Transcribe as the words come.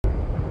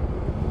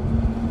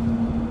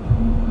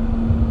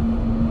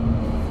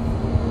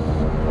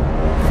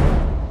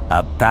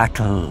A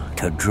battle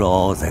to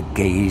draw the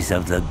gaze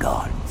of the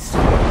gods.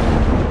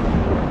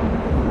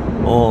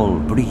 All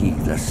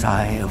breathe a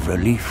sigh of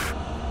relief,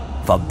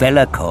 for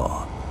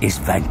Be'lakor is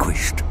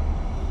vanquished.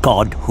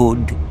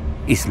 Godhood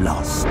is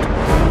lost.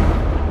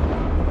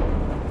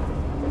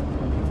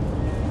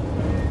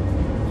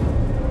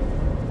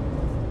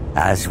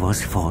 As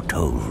was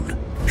foretold,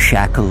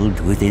 shackled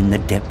within the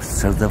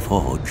depths of the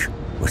forge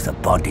was the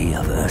body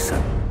of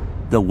Ursun,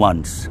 the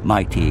once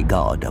mighty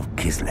god of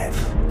Kislev.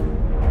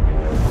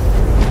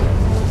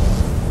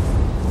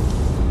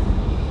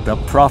 The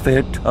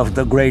prophet of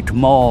the Great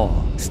Maw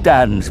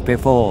stands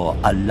before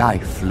a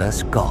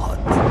lifeless god,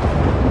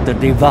 the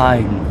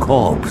divine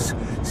corpse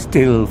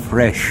still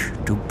fresh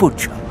to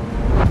butcher.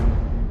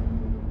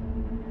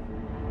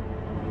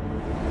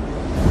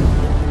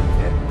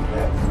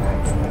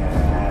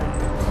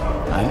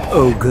 An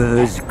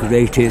ogre's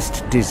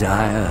greatest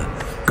desire,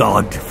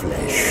 god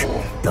flesh,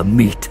 the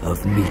meat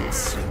of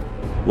meats.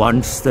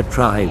 Once the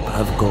tribe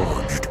have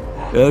gorged,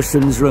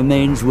 Ursun's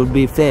remains will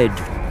be fed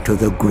to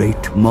the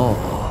Great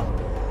Maw.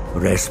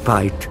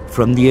 Respite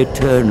from the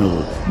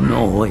eternal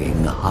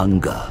gnawing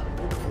hunger.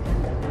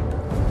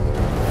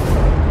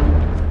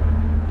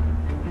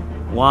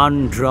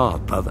 One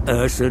drop of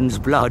Ursun's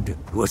blood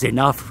was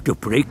enough to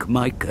break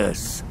my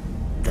curse.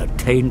 The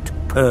taint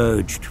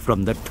purged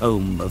from the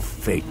tome of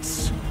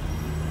fates.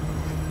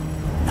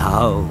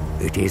 Now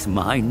it is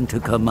mine to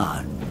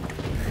command.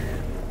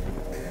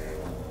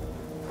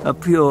 A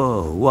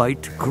pure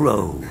white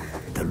crow,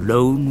 the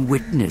lone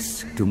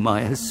witness to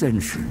my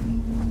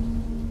ascension.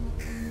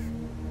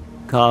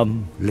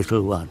 Come,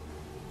 little one,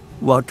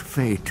 what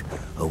fate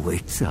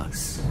awaits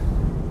us?